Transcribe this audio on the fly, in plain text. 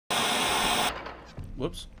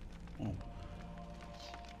Whoops. Oh.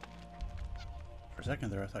 For a second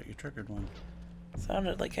there, I thought you triggered one.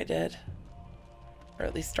 Sounded like I did. Or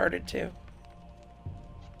at least started to.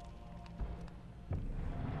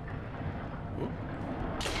 Oop.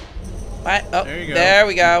 What? Oh, there you go. There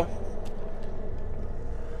we go.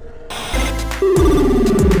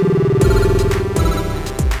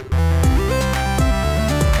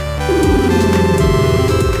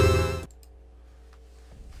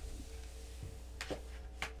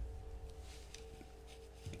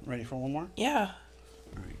 Ready for one more? Yeah.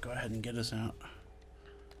 All right, go ahead and get us out.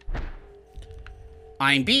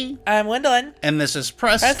 I'm B. I'm Gwendolyn. And this is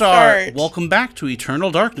Press Press Start. Start. Welcome back to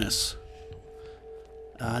Eternal Darkness.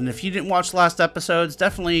 And if you didn't watch the last episodes,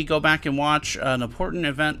 definitely go back and watch. An important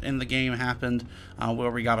event in the game happened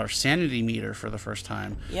where we got our sanity meter for the first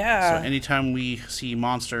time. Yeah. So anytime we see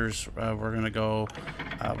monsters, we're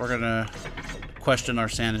gonna question our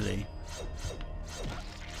sanity.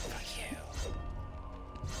 Fuck you.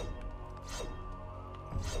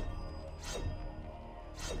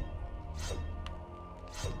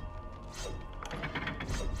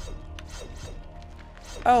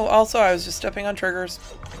 Oh, also, I was just stepping on triggers.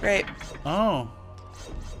 Great. Oh.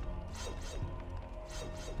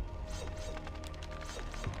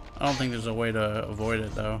 I don't think there's a way to avoid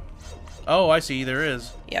it, though. Oh, I see. There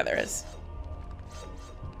is. Yeah, there is.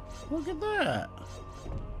 Look at that.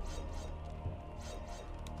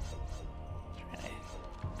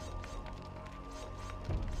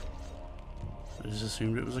 I just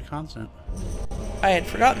assumed it was a constant. I had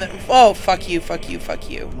forgotten that. Oh, fuck you, fuck you, fuck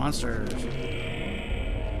you. Monsters.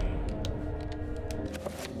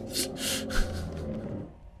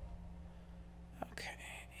 Okay,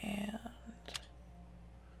 and...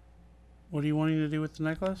 What are you wanting to do with the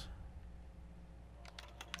necklace?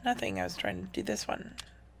 Nothing, I was trying to do this one.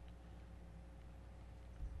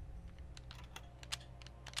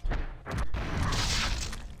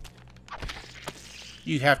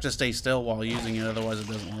 You have to stay still while using it, otherwise it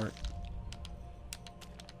doesn't work.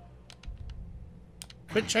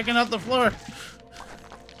 Quit checking out the floor.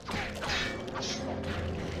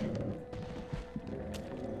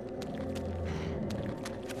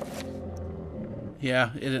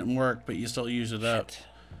 Yeah, it didn't work, but you still use it up. Shit.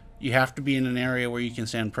 You have to be in an area where you can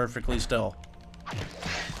stand perfectly still.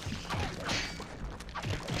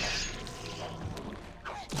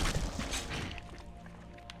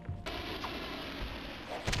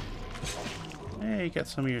 Hey, you got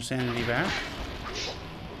some of your sanity back.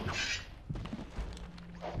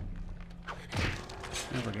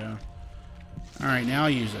 There we go. Alright, now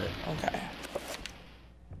use it. Okay.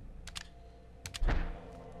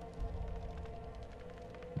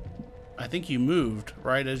 I think you moved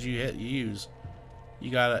right as you hit use.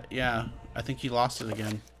 You got it. Yeah, I think you lost it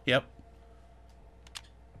again. Yep.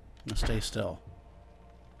 Now stay still.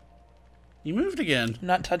 You moved again. I'm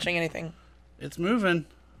not touching anything. It's moving.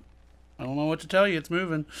 I don't know what to tell you. It's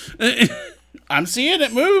moving. I'm seeing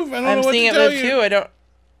it move. I don't know what to tell you. I'm seeing it move too. I don't...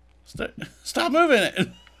 Stop moving it.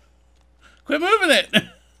 Quit moving it.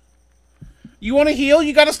 You want to heal?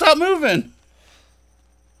 You got to stop moving.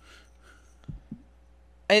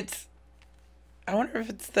 It's... I wonder if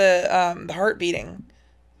it's the heart beating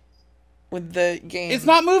with the game. It's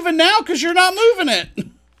not moving now because you're not moving it.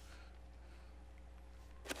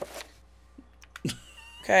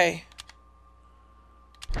 Okay.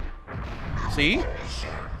 See?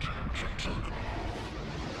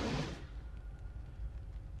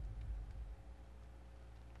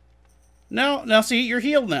 Now see, you're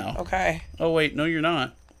healed now. Okay. Oh wait, no you're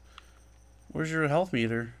not. Where's your health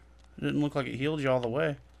meter? It didn't look like it healed you all the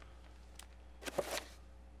way.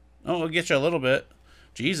 Oh, it'll get you a little bit.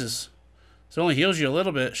 Jesus. It only heals you a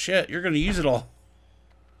little bit. Shit, you're gonna use it all.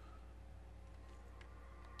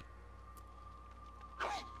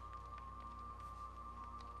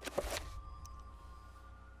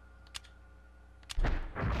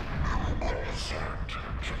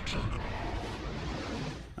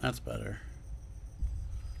 That's better.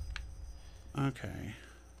 Okay.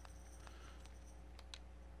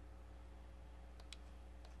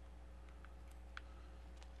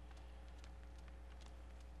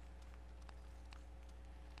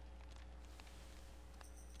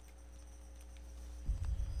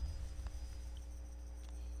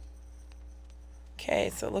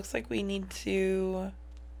 Okay, so it looks like we need to...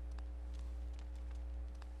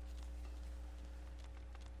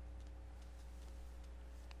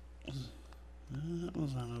 That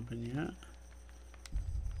was not open yet.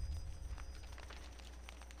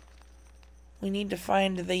 We need to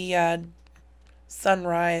find the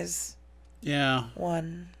sunrise Yeah.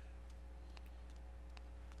 one.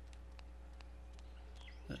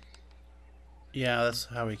 Yeah, that's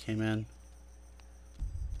how we came in.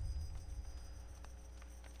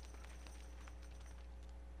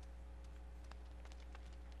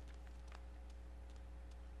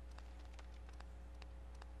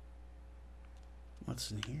 What's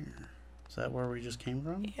in here? Is that where we just came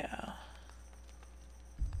from? Yeah.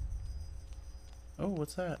 Oh,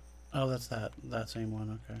 what's that? Oh, that's that same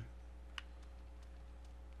one. Okay.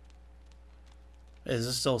 Is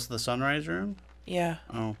this still the sunrise room? Yeah.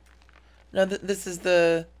 Oh. No, this is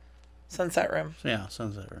the sunset room. Yeah,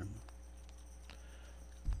 sunset room.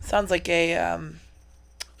 Sounds like a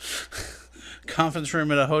Conference room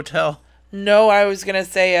at a hotel. No, I was gonna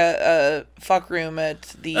say a fuck room at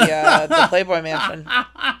the Playboy Mansion.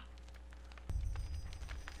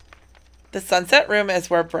 The sunset room is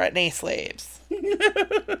where Brittany slaves.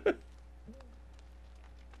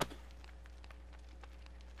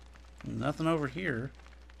 Nothing over here.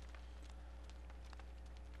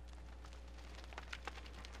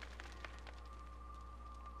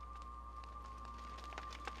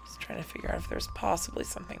 Just trying to figure out if there's possibly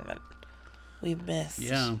something that we missed.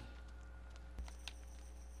 Yeah.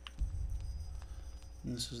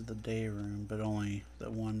 This is the day room, but only the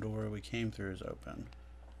one door we came through is open.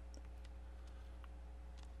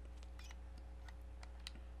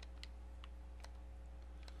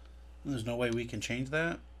 There's no way we can change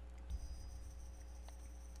that?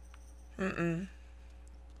 Mm-mm.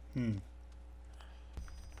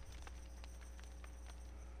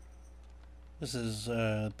 This is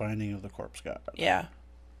Binding of the Corpse God. Yeah.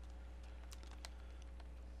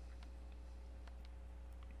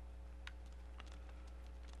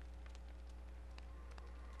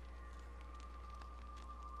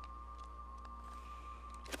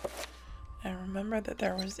 I remember that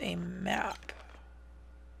there was a map.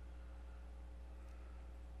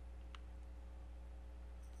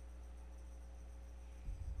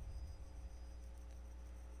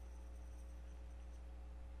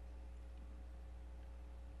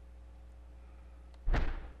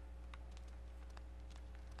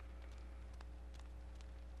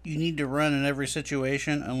 You need to run in every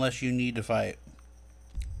situation unless you need to fight.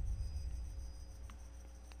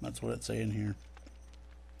 That's what it's saying here.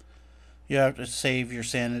 You have to save your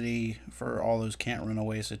sanity for all those can't run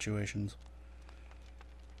away situations.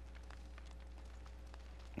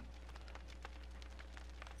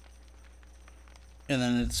 And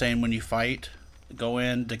then it's saying when you fight, go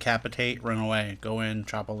in, decapitate, run away. Go in,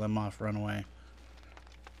 chop a limb off, run away.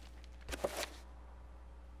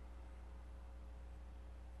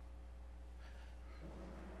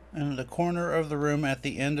 And the corner of the room at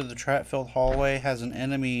the end of the trap-filled hallway has an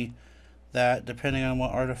enemy that, depending on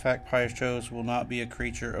what artifact Pius chose, will not be a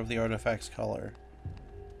creature of the artifact's color.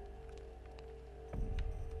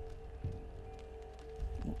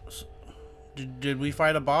 Did we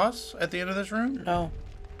fight a boss at the end of this room? No.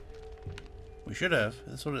 We should have.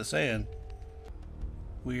 That's what it's saying.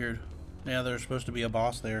 Weird. Yeah, there's supposed to be a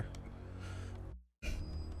boss there.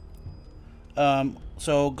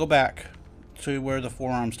 So go back to where the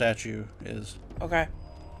forearm statue is. Okay.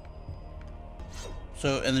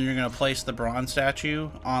 So, and then you're gonna place the bronze statue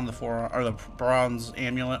on the forearm, or the bronze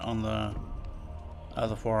amulet on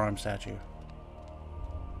the forearm statue.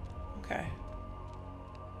 Okay.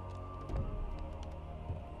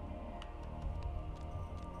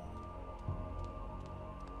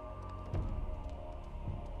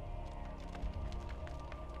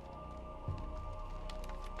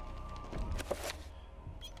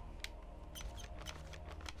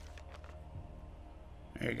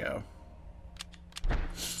 There you go.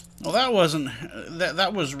 Well, that wasn't...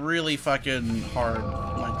 That was really fucking hard.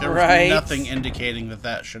 Like, there was nothing indicating that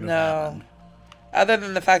that should have happened. Other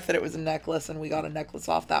than the fact that it was a necklace and we got a necklace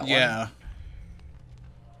off that one. Yeah.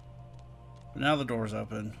 But now the door's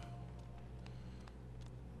open.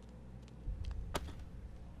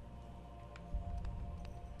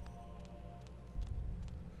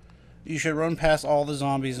 You should run past all the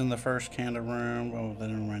zombies in the first candle room. Oh, they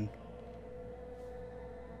didn't run.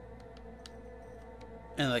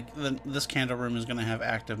 And like this candle room is gonna have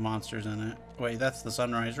active monsters in it. Wait, that's the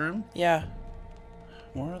sunrise room? Yeah.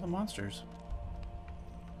 Where are the monsters?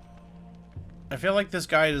 I feel like this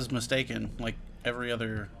guide is mistaken, like every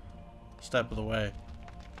other step of the way.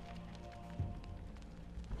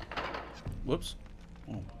 Whoops.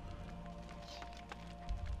 Oh.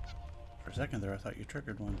 For a second there, I thought you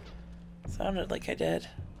triggered one. Sounded like I did.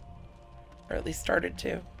 Or at least started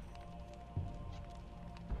to.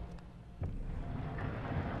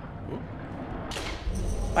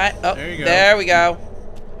 What? Oh, there you go. There we go.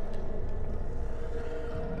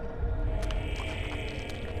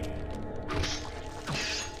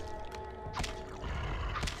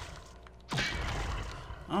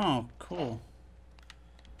 Oh, cool.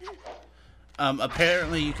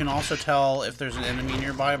 Apparently you can also tell if there's an enemy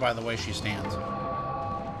nearby by the way she stands.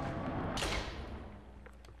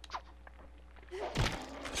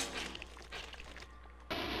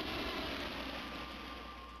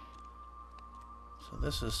 So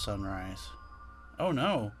this is sunrise. Oh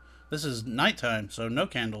no, this is nighttime, so no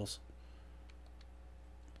candles.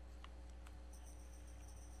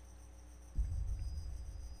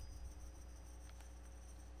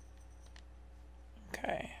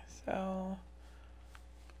 Okay, so...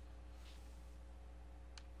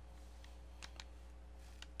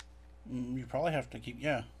 You probably have to keep,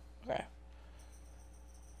 yeah. Okay.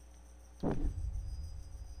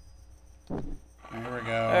 There we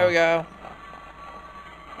go. There we go.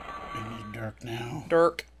 It is dark now.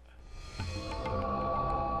 Dirk.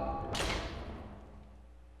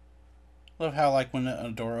 Love how, like, when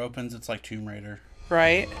a door opens, it's like Tomb Raider.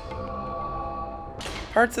 Right?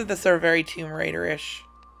 Parts of this are very Tomb Raider-ish.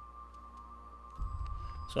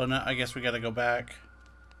 So now I guess we gotta go back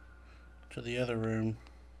to the other room.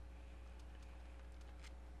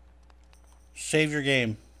 Save your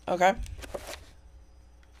game. Okay.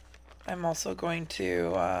 I'm also going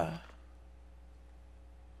to,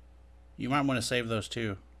 You might want to save those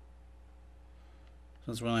too.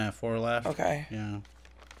 Since we only have 4 left. Okay. Yeah.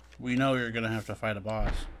 We know you're gonna have to fight a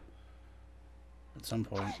boss. At some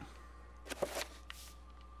point.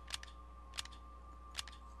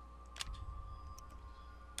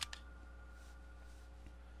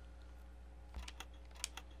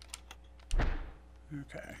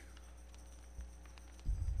 Okay.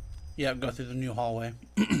 Yeah, go through the new hallway.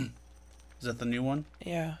 Is that the new one?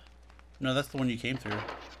 Yeah. No, that's the one you came through.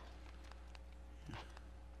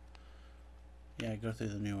 Yeah, go through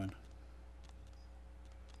the new one.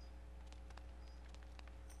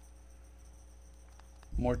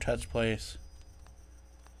 More touch place.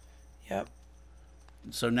 Yep.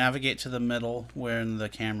 So navigate to the middle where the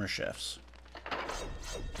camera shifts.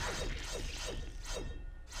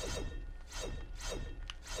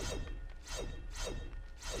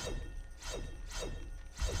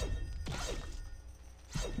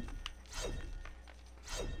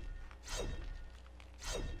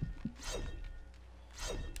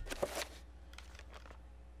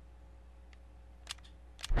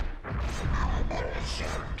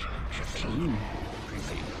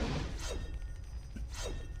 Creepy.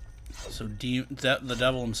 So the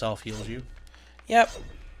devil himself heals you. Yep.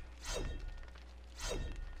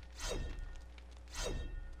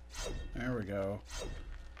 There we go.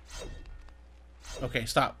 Okay,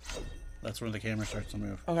 stop. That's where the camera starts to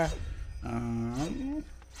move. Okay.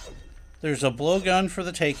 There's a blowgun for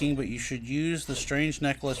the taking, but you should use the strange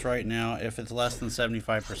necklace right now if it's less than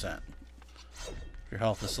 75%. If your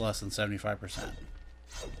health is less than 75%.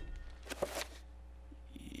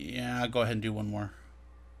 Yeah, go ahead and do one more.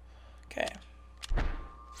 Okay.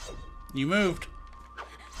 You moved.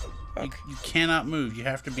 Okay. You cannot move. You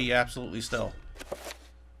have to be absolutely still.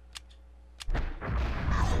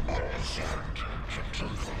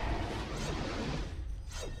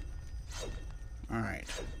 Alright.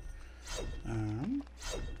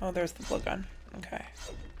 Oh, there's the blowgun. Okay.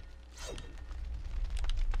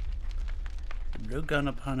 The blowgun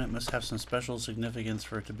opponent must have some special significance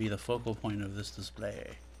for it to be the focal point of this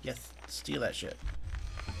display. Yes, steal that shit.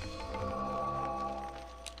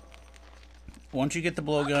 Once you get the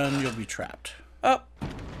blowgun, you'll be trapped. Oh.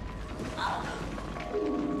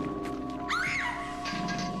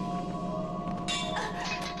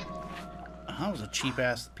 That was a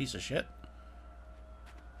cheap-ass piece of shit.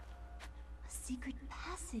 A secret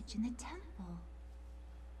passage in the temple.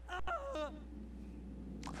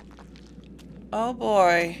 Oh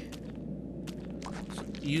boy.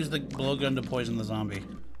 Use the blowgun to poison the zombie.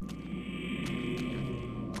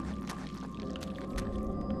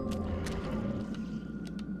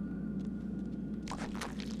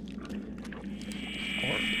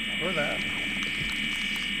 Or that.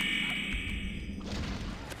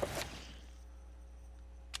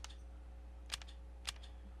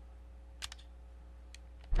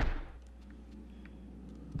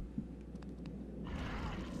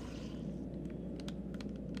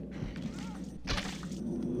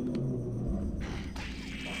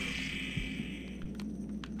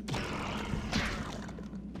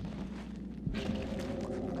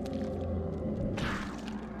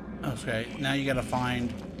 Okay, now you gotta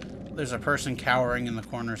find... There's a person cowering in the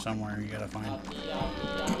corner somewhere you gotta find.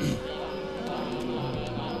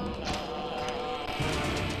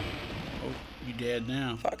 Oh, you dead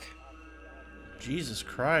now. Fuck. Jesus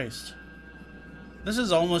Christ. This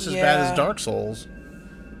is almost as bad as Dark Souls.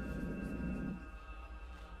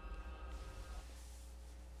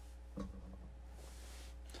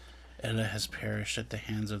 Ella has perished at the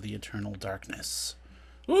hands of the eternal darkness.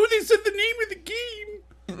 Oh, they said the name of the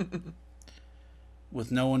game!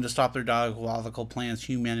 With no one to stop their diabolical plans,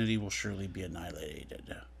 humanity will surely be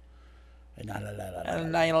annihilated.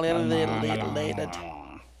 Annihilated.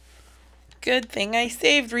 Good thing I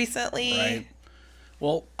saved recently. Right.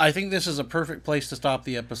 Well, I think this is a perfect place to stop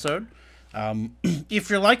the episode. If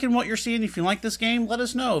you're liking what you're seeing, if you like this game, let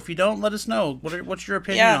us know. If you don't, let us know. What's your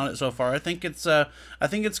opinion on it so far? I think it's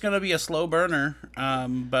going to be a slow burner.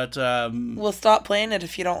 But we'll stop playing it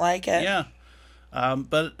if you don't like it. Yeah.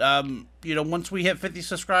 Once we hit 50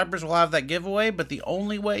 subscribers, we'll have that giveaway. But the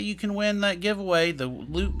only way you can win that giveaway, the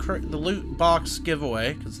loot box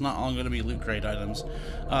giveaway, because it's not all going to be loot crate items.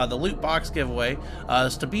 The loot box giveaway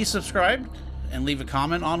is to be subscribed and leave a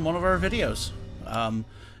comment on one of our videos.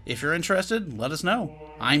 If you're interested, let us know.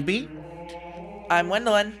 I'm B. I'm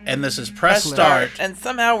Gwendolyn. And this is Press Start. And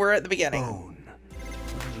somehow we're at the beginning. Oh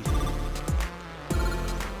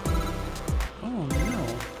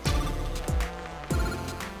no.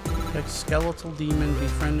 A skeletal demon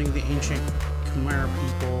befriending the ancient Khmer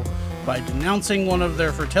people by denouncing one of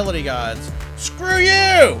their fertility gods. Screw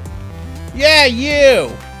you! Yeah,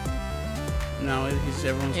 you! No,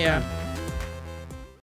 everyone's yeah. fine.